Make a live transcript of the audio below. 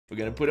We're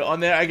going to put it on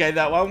there. Okay,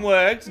 that one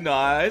worked.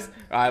 Nice.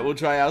 All right, we'll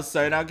try our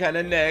sonar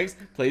cannon next.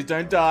 Please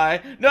don't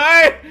die.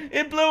 No!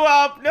 It blew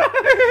up! No!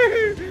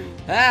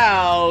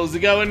 How's it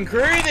going,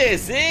 crew?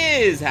 This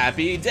is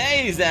Happy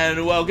Days,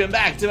 and welcome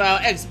back to our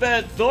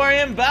expert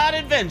Thorium Bard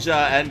adventure.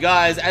 And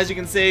guys, as you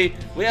can see,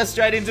 we are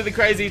straight into the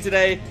crazy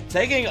today,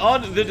 taking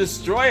on the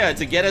Destroyer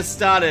to get us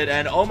started.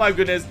 And oh my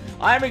goodness,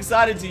 I'm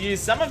excited to use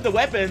some of the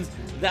weapons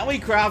that we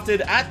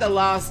crafted at the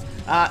last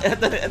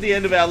at the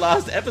end of our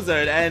last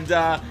episode. And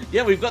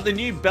yeah, we've got the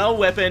new bell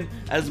weapon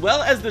as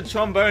well as the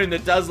trombone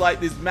that does like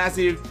this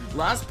massive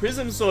last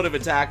prism sort of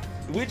attack,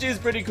 which is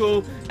pretty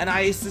cool. And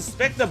I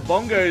suspect the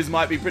bongos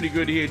might be pretty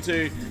good here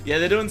too. Yeah,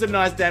 they're doing some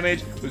nice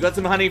damage. We've got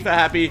some honey for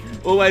Happy,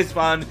 always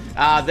fun.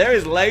 There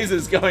is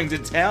lasers going to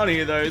town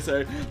here though,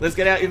 so let's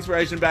get our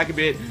inspiration back a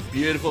bit.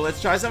 Beautiful.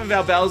 Let's try some of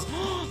our bells.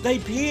 They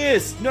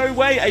pierce! No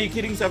way! Are you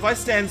kidding? So if I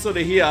stand sort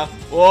of here,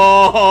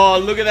 oh,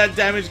 look at that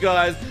damage,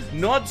 guys.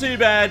 Not too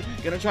bad.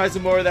 Gonna try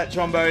some more of that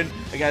trombone.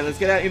 Okay, let's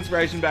get our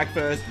inspiration back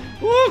first.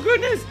 Oh,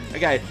 goodness.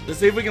 Okay, let's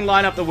see if we can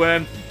line up the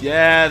worm.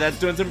 Yeah, that's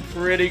doing some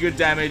pretty good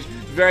damage.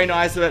 Very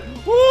nice of it.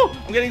 Woo!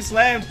 I'm getting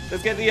slammed.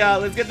 Let's get the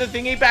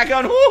thingy back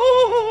on.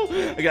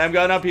 Woo! Okay, I'm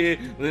going up here.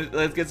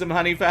 Let's get some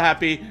honey for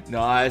Happy.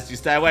 Nice. You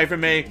stay away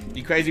from me,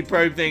 you crazy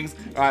probe things.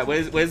 All right,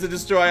 where's the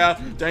Destroyer?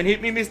 Don't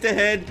hit me, Mr.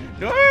 Head.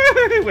 No!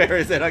 Where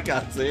is it? I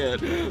can't see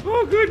it.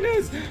 Oh,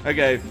 goodness.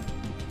 Okay.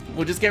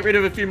 We'll just get rid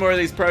of a few more of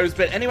these probes.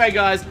 But anyway,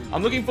 guys,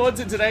 I'm looking forward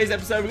to today's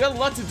episode. We've got a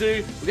lot to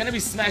do. We're going to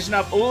be smashing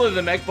up all of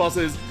the mech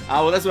bosses.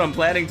 Well, that's what I'm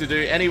planning to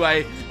do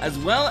anyway. As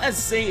well as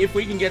see if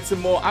we can get some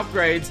more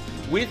upgrades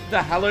with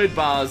the hallowed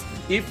bars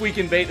if we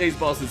can beat these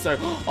bosses. So,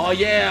 oh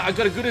yeah, I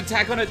got a good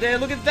attack on it there.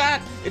 Look at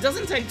that. It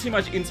doesn't take too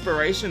much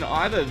inspiration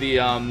either,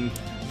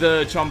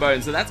 the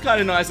trombone, so that's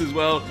kind of nice as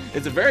well.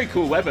 It's a very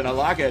cool weapon. I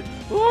like it.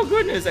 Oh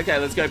goodness. Okay,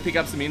 let's go pick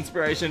up some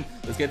inspiration.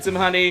 Let's get some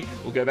honey.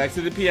 We'll go back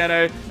to the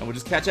piano and we'll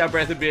just catch our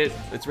breath a bit.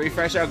 Let's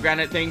refresh our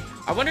granite thing.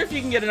 I wonder if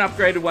you can get an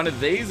upgraded one of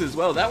these as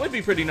well. That would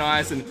be pretty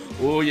nice. And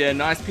oh yeah,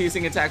 nice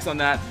piercing attacks on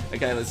that.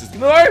 Okay, let's just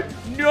no,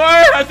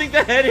 I think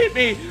the head hit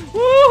me.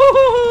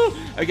 Woo!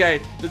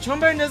 Okay, the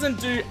trombone doesn't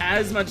do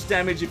as much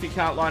damage if you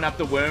can't line up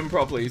the worm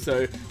properly,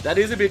 so that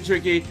is a bit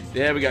tricky.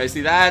 There we go.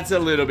 See, that's a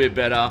little bit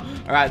better. All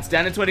right, it's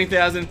down to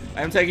 20,000.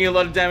 I'm taking a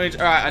lot of damage.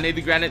 All right, I need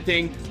the granite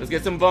thing. Let's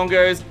get some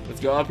bongos. Let's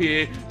go up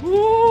here.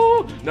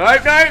 Woo! No,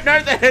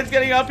 the head's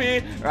getting up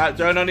here. All right,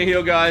 throw it on a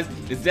heal, guys.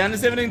 It's down to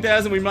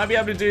 17,000. We might be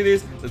able to do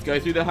this. Let's go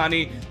through the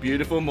honey.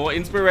 Beautiful, more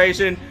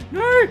inspiration.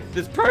 No,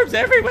 there's probes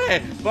everywhere.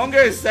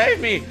 Bongos, save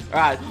me. All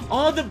right.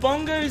 Oh, the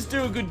bongos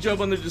do a good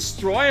job on the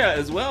Destroyer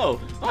as well.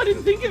 Oh, I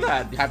didn't think of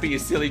that. Happy, you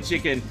silly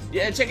chicken.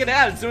 Yeah, check it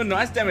out. It's doing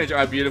nice damage. All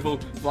right, beautiful.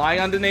 Flying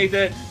underneath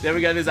it. There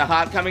we go. There's a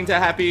heart coming to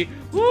Happy.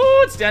 Woo,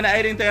 it's down to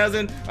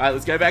 18,000. All right,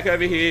 let's go back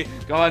over here.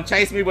 Go on,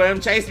 chase me,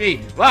 worm, chase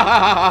me.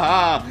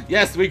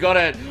 Yes, we got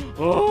it.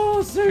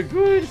 Oh, so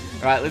good.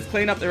 All right, let's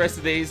clean up the rest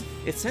of these.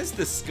 It says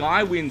the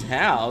Skywind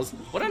Howls.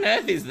 What on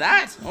earth is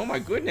that? Oh my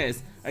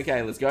goodness.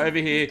 Okay, let's go over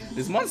here.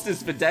 There's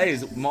monsters for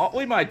days. What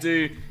we might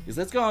do is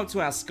let's go up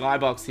to our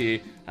skybox here.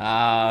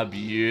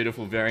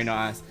 Beautiful, very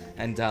nice.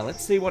 And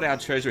let's see what our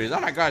treasure is. Oh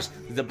my gosh,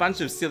 there's a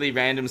bunch of silly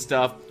random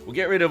stuff. We'll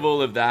get rid of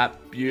all of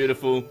that.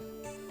 Beautiful.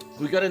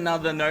 We got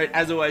another note.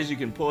 As always, you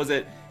can pause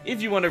it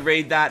if you want to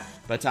read that.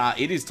 But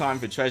it is time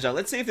for treasure.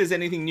 Let's see if there's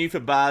anything new for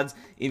bards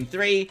in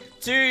 3,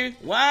 2,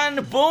 1,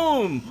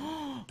 boom!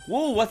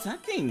 Whoa, what's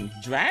that thing?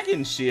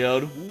 Dragon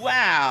shield.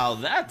 Wow,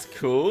 that's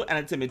cool. And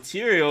it's a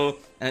material,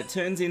 and it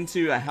turns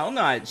into a Hell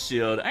Knight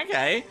shield.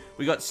 Okay,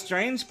 we got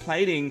strange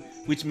plating,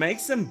 which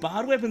makes some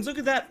bard weapons. Look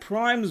at that,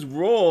 Prime's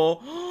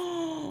Roar.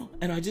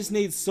 And I just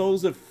need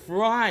Souls of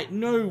Fright.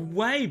 No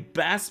way.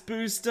 Bass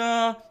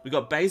Booster. We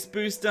got Bass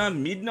Booster,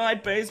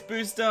 Midnight Bass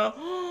Booster.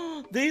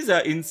 These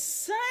are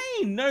insane.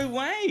 No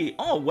way.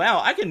 Oh,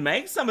 wow. I can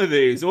make some of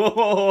these.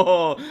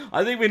 Oh,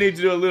 I think we need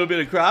to do a little bit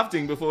of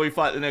crafting before we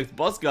fight the next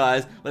boss,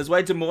 guys. Let's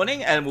wait till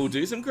morning and we'll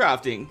do some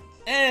crafting.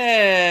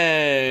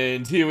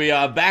 And here we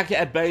are back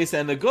at base,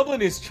 and the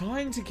goblin is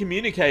trying to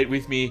communicate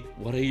with me.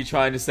 What are you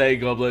trying to say,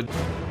 goblin?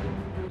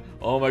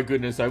 Oh my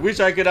goodness, I wish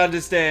I could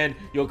understand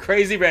your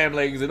crazy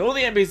ramblings, and all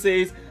the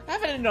NPCs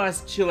having a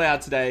nice chill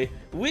out today,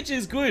 which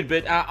is good.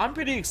 But I'm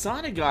pretty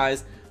excited,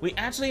 guys. We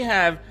actually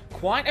have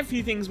quite a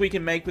few things we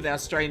can make with our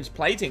strange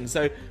plating,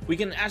 so we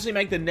can actually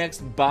make the next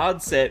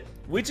bard set,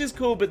 which is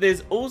cool. But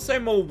there's also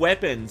more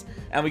weapons,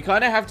 and we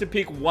kind of have to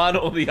pick one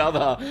or the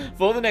other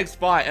for the next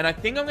fight. And I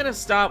think I'm going to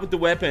start with the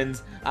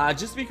weapons,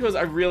 just because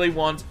I really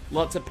want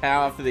lots of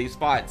power for these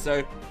fights.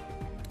 So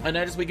I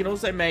noticed we can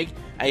also make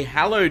a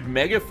hallowed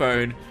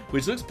megaphone,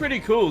 which looks pretty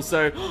cool.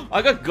 So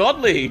I got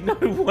godly. No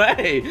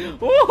way.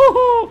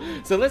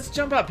 Woo! So let's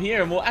jump up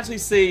here and we'll actually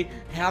see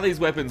how these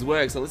weapons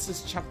work. So let's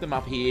just chuck them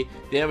up here.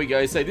 There we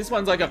go. So this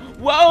one's like a,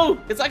 whoa,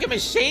 it's like a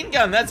machine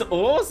gun. That's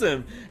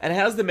awesome. And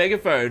how's the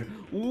megaphone?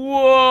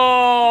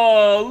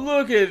 Whoa,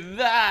 look at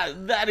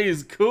that. That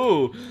is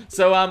cool.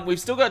 So we've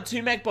still got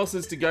 2 mech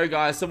bosses to go,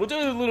 guys. So we'll do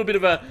a little bit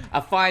of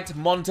a fight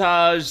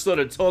montage, sort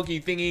of talky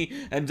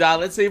thingy. And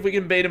let's see if we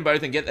can beat them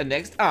both and get the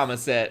next armor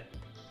set.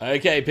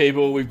 Okay,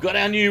 people, we've got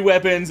our new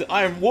weapons.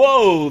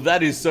 Whoa,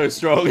 that is so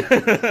strong.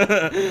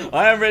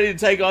 I am ready to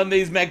take on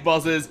these mech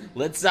bosses.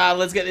 Let's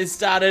get this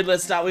started.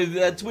 Let's start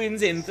with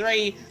twins in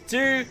 3,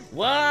 2,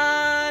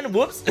 1.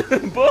 Whoops,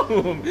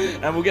 boom,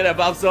 and we'll get our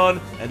buffs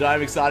on. And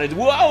I'm excited.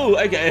 Whoa,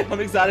 okay,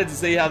 I'm excited to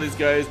see how this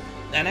goes.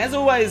 And as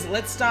always,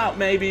 let's start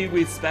maybe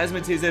with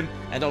Spasmatism,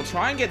 and I'll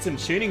try and get some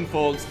tuning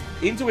forks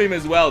into him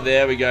as well.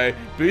 There we go.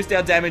 Boost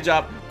our damage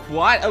up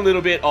quite a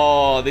little bit.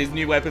 Oh, these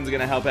new weapons are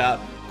going to help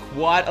out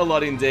quite a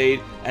lot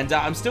indeed. And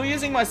I'm still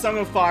using my Song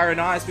of Fire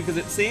and Ice because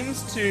it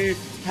seems to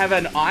have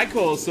an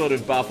Ichor sort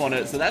of buff on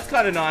it, so that's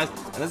kind of nice,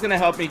 and that's going to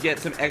help me get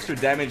some extra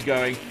damage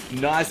going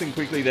nice and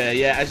quickly there.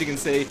 Yeah, as you can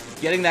see,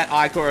 getting that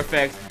Ichor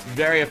effect,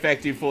 very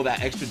effective for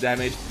that extra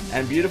damage,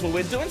 and beautiful.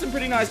 We're doing some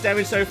pretty nice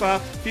damage so far. A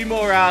few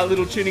more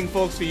little tuning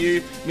forks for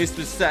you,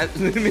 Mr.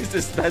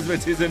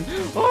 Spasmatism.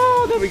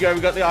 Oh, there we go,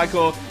 we got the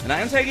Ichor, and I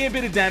am taking a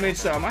bit of damage,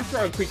 so I might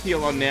throw a quick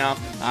heal on now,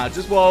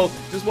 just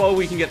while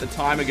we can get the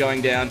timer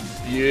going down.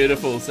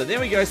 Beautiful. So there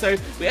we go. So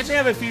we actually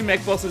have a few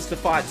mech bosses to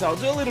fight, so I'll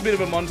do a little bit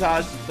of a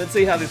montage. Let's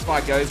see how this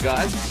fight goes,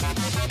 guys.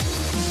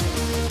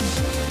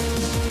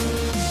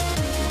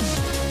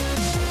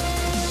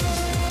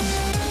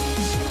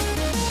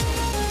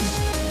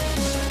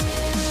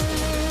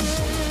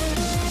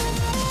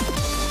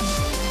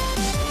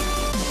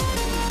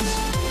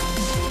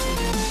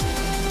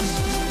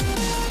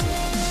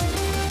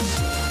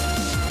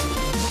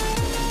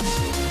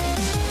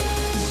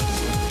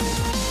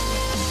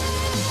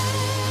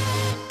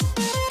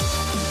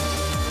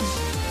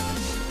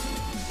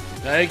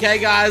 Okay,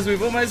 guys,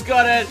 we've almost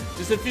got it.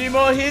 Just a few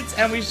more hits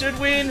and we should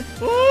win.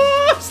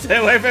 Ooh, stay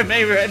away from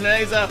me, Red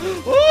Laser.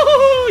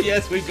 Ooh,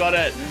 yes, we got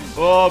it.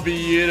 Oh,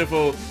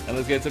 beautiful. And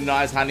let's get some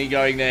nice honey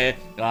going there.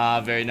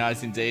 Ah, very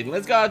nice indeed.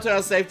 Let's go out to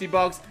our safety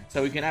box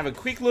so we can have a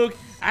quick look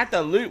at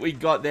the loot we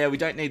got there. We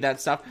don't need that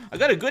stuff. I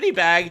got a goodie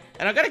bag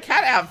and I got a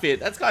cat outfit.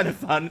 That's kind of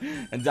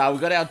fun. And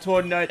we've got our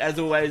torn note as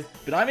always.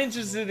 But I'm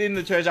interested in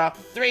the treasure.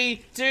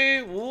 3,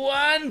 2,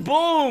 1,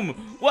 boom!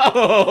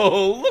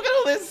 Whoa! Look at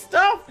all this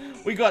stuff.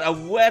 We got a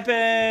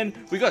weapon.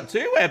 We got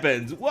 2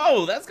 weapons.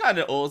 Whoa, that's kind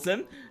of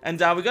awesome. And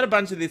we got a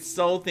bunch of these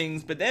soul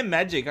things, but they're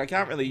magic. I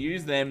can't really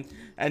use them.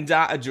 And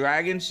a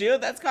dragon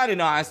shield. That's kind of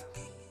nice.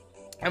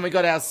 And we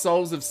got our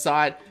Souls of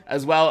Sight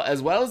as well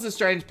as the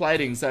Strange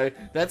Plating. So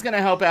that's going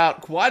to help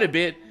out quite a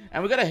bit.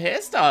 And we got a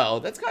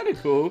hairstyle. That's kind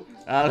of cool.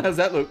 How does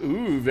that look?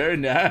 Ooh, very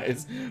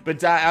nice.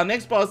 But our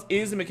next boss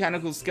is a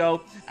Mechanical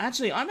Skull.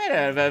 Actually, I might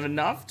have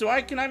enough.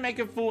 Can I make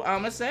a full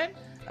armor set?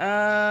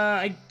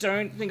 I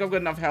don't think I've got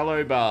enough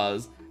Hello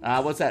bars.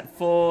 What's that?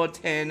 4,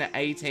 10,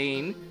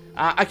 18.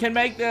 I can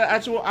make the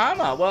actual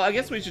armor. Well, I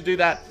guess we should do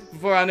that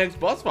before our next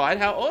boss fight.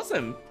 How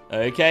awesome.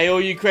 Okay, all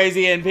you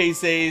crazy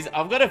NPCs,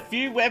 I've got a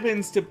few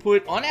weapons to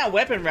put on our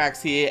weapon racks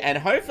here, and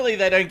hopefully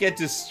they don't get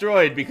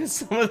destroyed because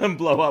some of them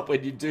blow up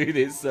when you do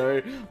this.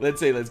 So let's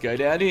see, let's go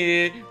down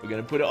here. We're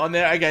gonna put it on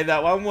there. Okay,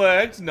 that one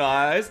worked.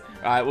 Nice.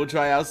 All right, we'll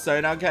try our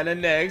sonar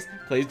cannon next.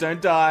 Please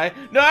don't die.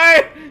 No,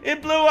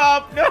 it blew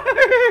up. No.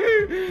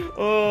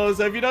 Oh,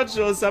 so if you're not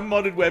sure, some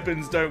modded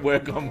weapons don't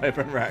work on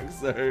weapon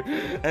racks. So,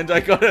 and I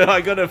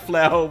got a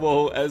flower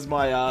wall as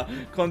my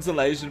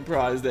consolation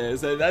prize there.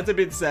 So that's a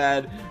bit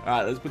sad. All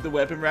right, let's put the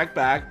weapon rack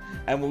back,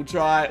 and we'll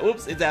try.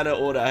 Oops, it's out of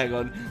order. Hang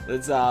on.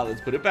 Let's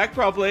put it back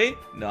properly.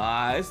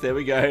 Nice. There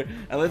we go.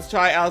 And let's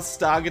try our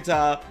star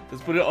guitar.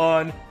 Let's put it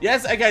on.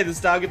 Yes. Okay, the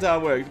star guitar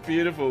worked.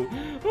 Beautiful.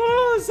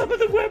 Oh, some of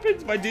the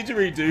weapons. My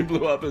didgeridoo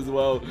blew up as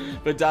well.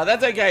 But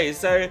that's okay.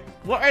 So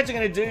what we're actually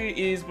going to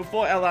do is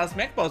before our last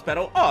mech boss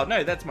battle. Oh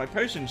no, that's my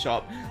potion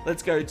shop.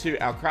 Let's go to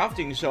our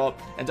crafting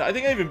shop, and I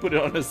think I even put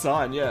it on a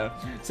sign. Yeah.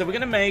 So we're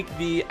going to make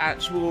the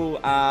actual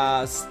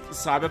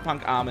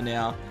cyberpunk armor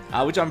now.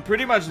 Which I'm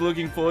pretty much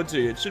looking forward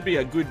to. It should be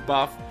a good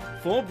buff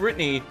for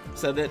Britney.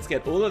 So let's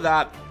get all of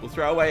that. We'll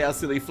throw away our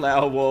silly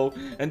flower wall.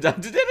 And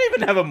did it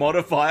even have a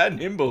modifier?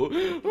 Nimble.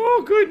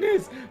 Oh,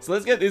 goodness. So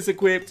let's get this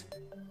equipped.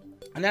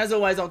 And as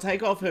always, I'll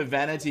take off her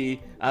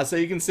vanity so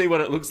you can see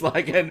what it looks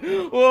like. And,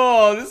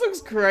 whoa, this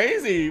looks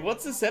crazy.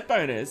 What's the set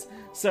bonus?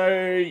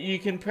 So you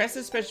can press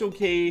a special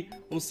key.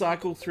 We'll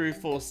cycle through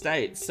 4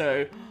 states.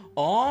 So,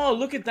 oh,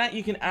 look at that.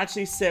 You can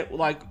actually set,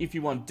 like, if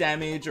you want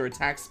damage or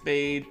attack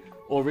speed,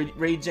 or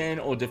regen,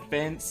 or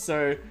defense.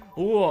 So,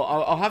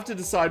 I'll have to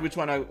decide which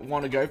one I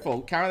want to go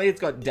for. Currently, it's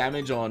got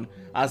damage on,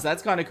 so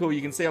that's kind of cool. You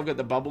can see I've got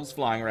the bubbles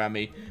flying around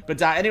me. But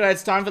anyway,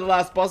 it's time for the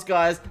last boss,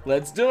 guys.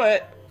 Let's do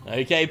it.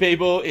 Okay,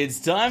 people, it's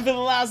time for the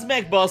last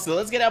mech boss, so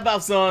let's get our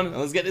buffs on, and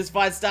let's get this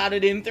fight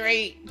started in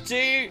 3,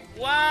 2,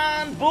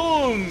 1,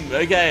 boom!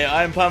 Okay,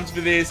 I'm pumped for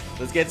this.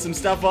 Let's get some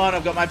stuff on.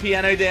 I've got my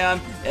piano down.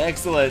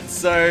 Excellent.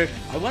 So,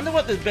 I wonder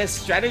what the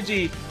best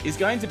strategy is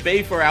going to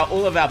be for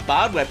all of our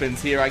bard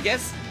weapons here. I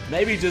guess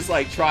maybe just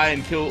like try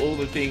and kill all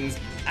the things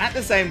at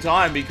the same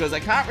time because I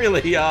can't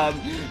really,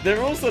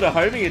 they're all sort of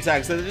homing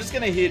attacks, so they're just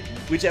going to hit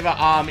whichever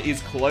arm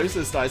is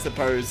closest, I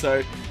suppose.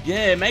 So,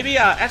 yeah, maybe,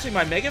 actually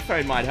my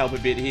megaphone might help a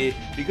bit here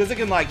because it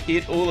can, like,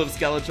 hit all of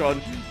Skeletron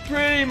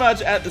pretty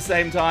much at the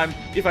same time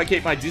if I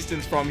keep my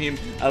distance from him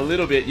a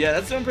little bit. Yeah,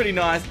 that's doing pretty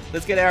nice.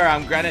 Let's get our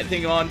granite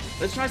thing on.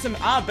 Let's try some,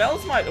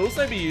 bells might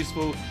also be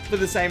useful for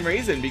the same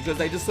reason because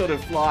they just sort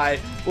of fly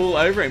all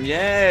over him.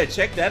 Yeah,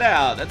 check that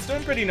out. That's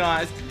doing pretty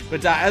nice.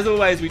 But as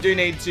always, we do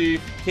need to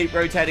keep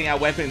rotating our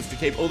weapons to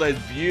keep all those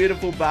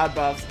beautiful bard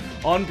buffs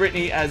on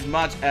Britney as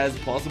much as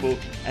possible.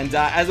 And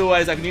as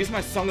always, I can use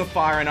my Song of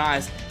Fire and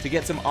Ice to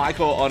get some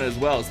Ichor on as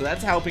well. So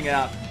that's helping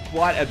out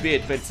quite a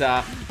bit, but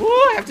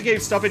I have to keep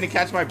stopping to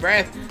catch my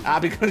breath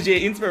because your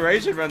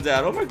inspiration runs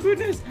out. Oh my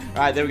goodness.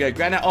 All right, there we go.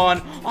 Granite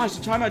on. Oh, I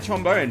should try my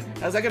trombone.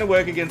 How's that going to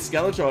work against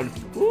Skeletron?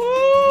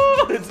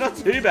 Ooh, it's not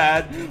too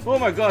bad. Oh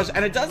my gosh,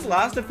 and it does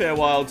last a fair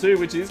while too,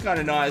 which is kind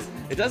of nice.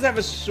 It does have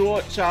a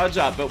short charge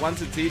up, but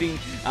once it's hitting,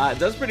 it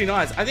does pretty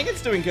nice. I think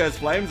it's doing Cursed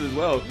Flames as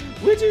well,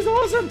 which is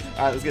awesome.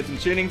 All right, let's get some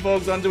tuning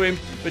forks onto him.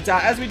 But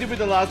as we did with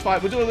the last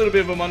fight, we'll do a little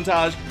bit of a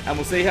montage, and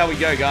we'll see how we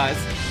go, guys.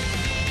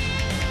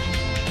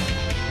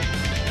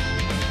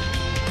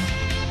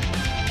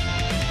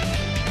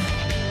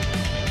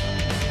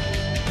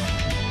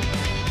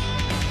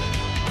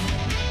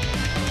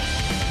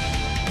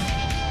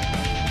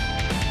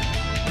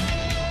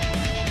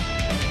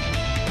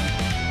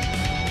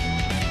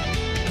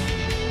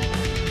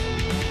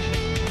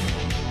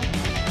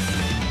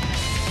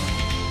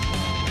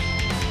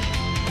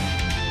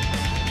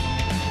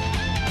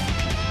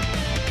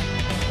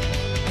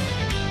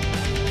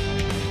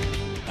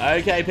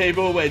 Okay,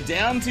 people, we're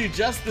down to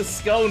just the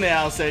skull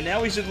now, so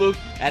now we should look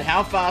at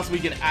how fast we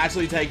can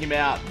actually take him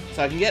out.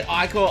 So I can get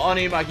Ichor on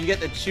him, I can get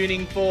the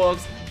tuning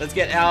forks, let's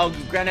get our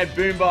granite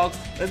boombox,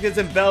 let's get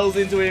some bells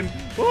into him.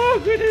 Oh,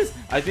 goodness.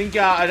 I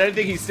don't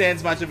think he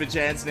stands much of a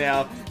chance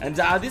now. And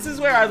this is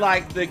where I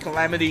like the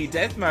Calamity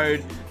death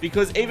mode,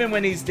 because even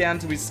when he's down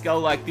to his skull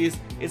like this,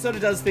 it sort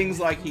of does things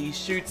like he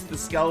shoots the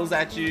skulls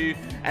at you,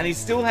 and he's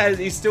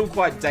still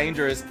quite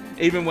dangerous,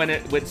 even when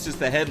it's just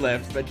the head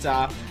left. But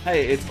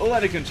hey, it's all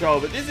out of control.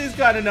 But this is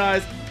kind of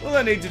nice. All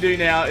I need to do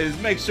now is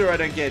make sure I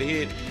don't get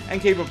hit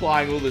and keep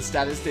applying all the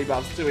status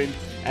debuffs to him.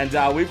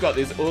 And we've got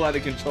this all out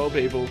of control,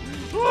 people.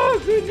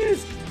 Oh,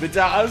 goodness. But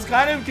I was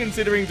kind of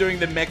considering doing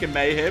the Mecha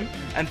Mayhem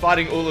and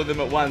fighting all of them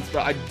at once,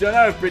 but I don't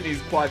know if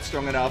Britney's quite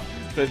strong enough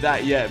for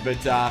that yet.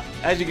 But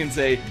as you can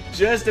see,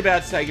 just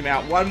about to take him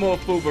out. One more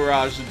full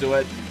barrage to do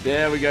it.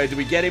 There we go. Do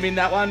we get him in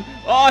that one?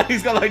 Oh,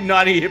 he's got like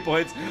 90 hit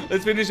points.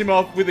 Let's finish him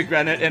off with the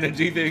granite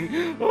energy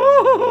thing.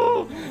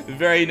 Oh,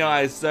 very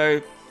nice.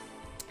 So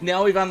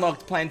now we've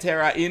unlocked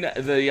Plantera in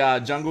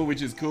the jungle,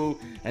 which is cool.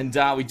 And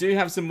we do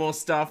have some more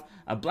stuff.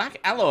 A black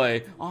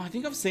alloy. Oh, I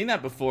think I've seen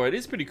that before. It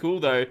is pretty cool,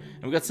 though.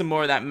 And we've got some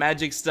more of that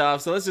magic stuff.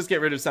 So let's just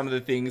get rid of some of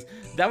the things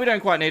that we don't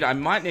quite need. I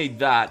might need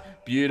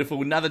that.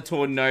 Beautiful. Another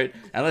torn note.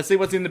 And let's see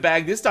what's in the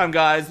bag this time,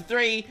 guys.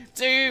 3,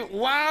 2,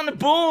 1.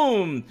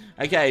 Boom.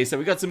 Okay, so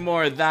we got some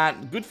more of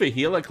that. Good for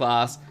healer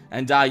class.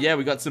 And yeah,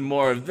 we got some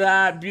more of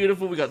that.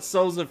 Beautiful. We got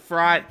Souls of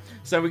Fright.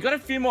 So we got a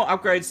few more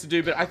upgrades to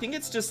do, but I think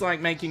it's just like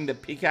making the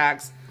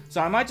pickaxe. So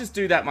I might just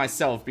do that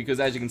myself because,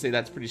 as you can see,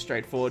 that's pretty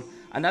straightforward.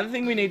 Another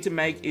thing we need to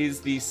make is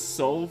the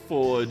Soul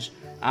Forge,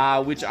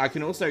 which I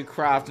can also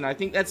craft, and I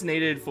think that's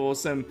needed for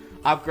some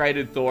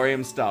upgraded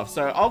thorium stuff.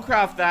 So I'll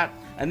craft that,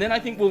 and then I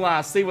think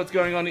we'll see what's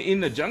going on in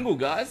the jungle,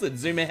 guys. Let's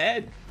zoom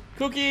ahead.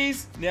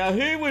 Cookies. Now,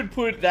 who would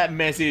put that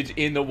message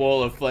in the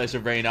Wall of Flesh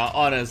arena,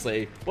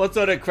 honestly? What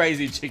sort of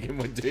crazy chicken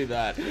would do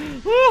that?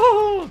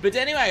 Woo! But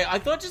anyway, I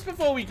thought just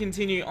before we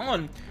continue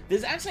on,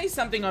 there's actually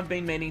something I've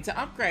been meaning to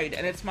upgrade,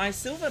 and it's my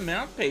silver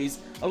mouthpiece.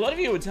 A lot of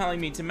you were telling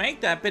me to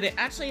make that, but it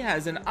actually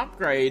has an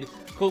upgrade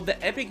called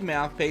the Epic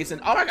Mouthpiece,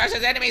 and oh my gosh,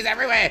 there's enemies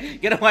everywhere!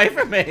 Get away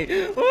from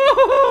me!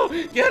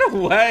 Ooh, get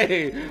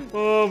away!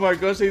 Oh my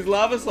gosh, these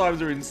lava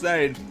slimes are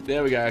insane.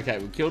 There we go. Okay,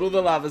 we killed all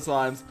the lava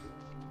slimes.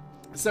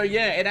 So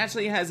yeah, it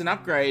actually has an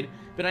upgrade,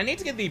 but I need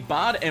to get the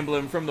Bard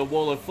emblem from the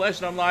Wall of Flesh,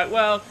 and I'm like,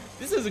 well,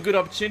 this is a good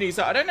opportunity.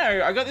 So I don't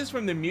know, I got this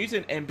from the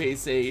Mutant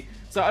NPC,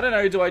 so I don't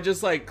know, do I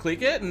just like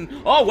click it and,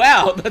 oh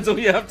wow, that's all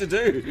you have to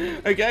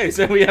do. Okay,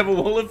 so we have a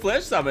Wall of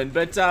Flesh summon,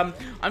 but I'm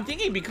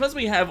thinking because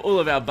we have all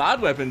of our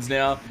Bard weapons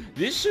now,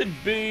 this should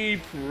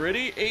be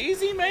pretty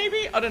easy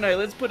maybe? I don't know,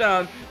 let's put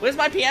where's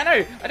my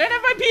piano? I don't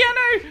have my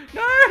piano!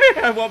 No,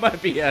 I want my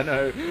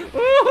piano.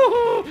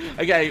 Ooh.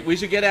 Okay, we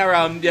should get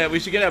our, yeah,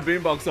 we should get our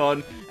boombox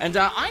on, and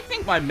I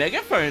think my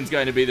megaphone's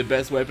going to be the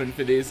best weapon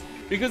for this,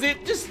 because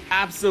it just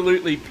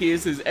absolutely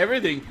pierces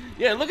everything.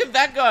 Yeah, look at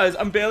that, guys.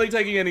 I'm barely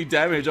taking any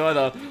damage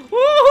either.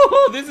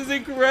 Woo, this is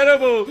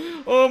incredible.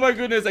 Oh my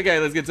goodness. Okay,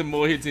 let's get some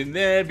more hits in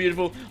there.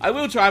 Beautiful. I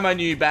will try my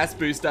new bass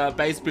booster,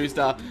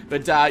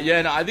 but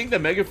yeah, no, I think the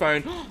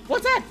megaphone.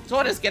 What's that?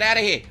 Tortoise, get out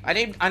of here. I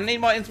need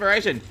more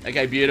inspiration.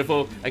 Okay,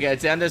 beautiful. Okay,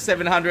 it's down to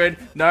 700.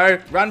 No,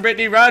 run,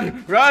 Britney,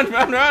 run, run,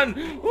 run,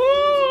 run.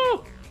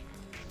 Woo!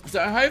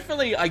 So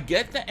hopefully I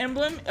get the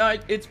emblem.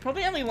 It's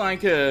probably only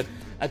like a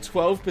a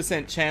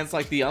 12% chance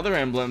like the other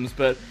emblems,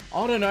 but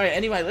I don't know.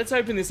 Anyway, let's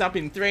open this up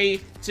in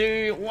 3,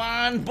 2,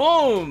 1,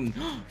 boom!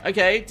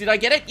 Okay, did I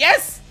get it?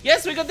 Yes!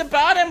 Yes, we got the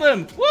Bard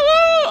emblem! Woo!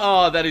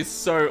 Oh, that is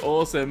so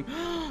awesome.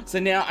 So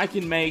now I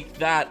can make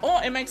that. Oh,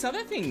 it makes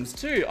other things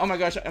too. Oh my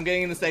gosh, I'm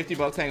getting in the safety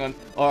box. Hang on.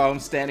 Oh, I'm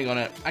standing on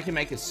it. I can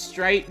make a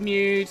straight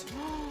mute.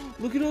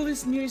 Look at all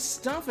this new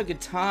stuff. A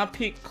guitar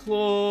pick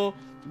claw.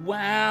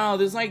 Wow,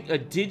 there's like a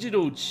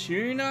digital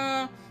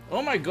tuner.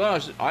 Oh my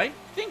gosh, I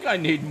think I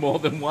need more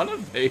than one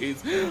of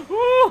these.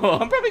 Ooh,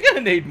 I'm probably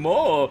gonna need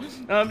more.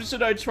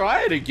 Should I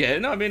try it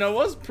again? I mean, I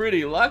was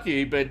pretty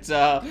lucky, but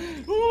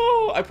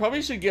ooh, I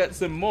probably should get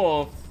some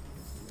more.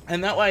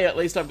 And that way, at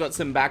least I've got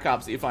some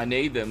backups if I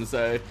need them.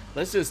 So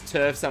let's just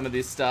turf some of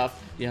this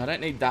stuff. Yeah, I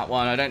don't need that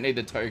one. I don't need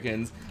the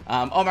tokens.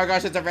 Oh my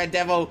gosh, it's a red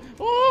devil.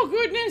 Oh,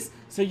 goodness.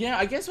 So yeah,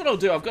 I guess what I'll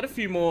do, I've got a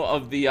few more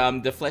of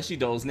the fleshy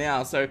dolls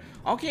now. So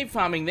I'll keep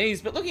farming these.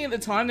 But looking at the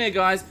time there,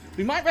 guys,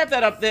 we might wrap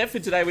that up there for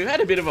today. We've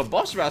had a bit of a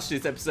boss rush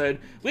this episode,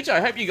 which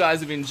I hope you guys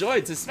have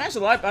enjoyed. So smash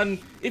the like button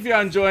if you're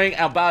enjoying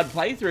our Bard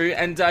playthrough.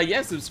 And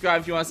yeah,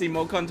 subscribe if you want to see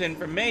more content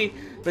from me.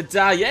 But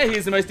yeah,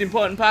 here's the most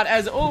important part.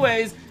 As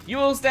always, you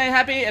all stay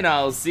happy and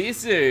I'll see you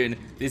soon.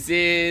 This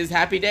is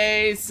Happy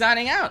Days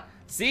signing out.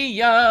 See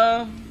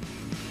ya!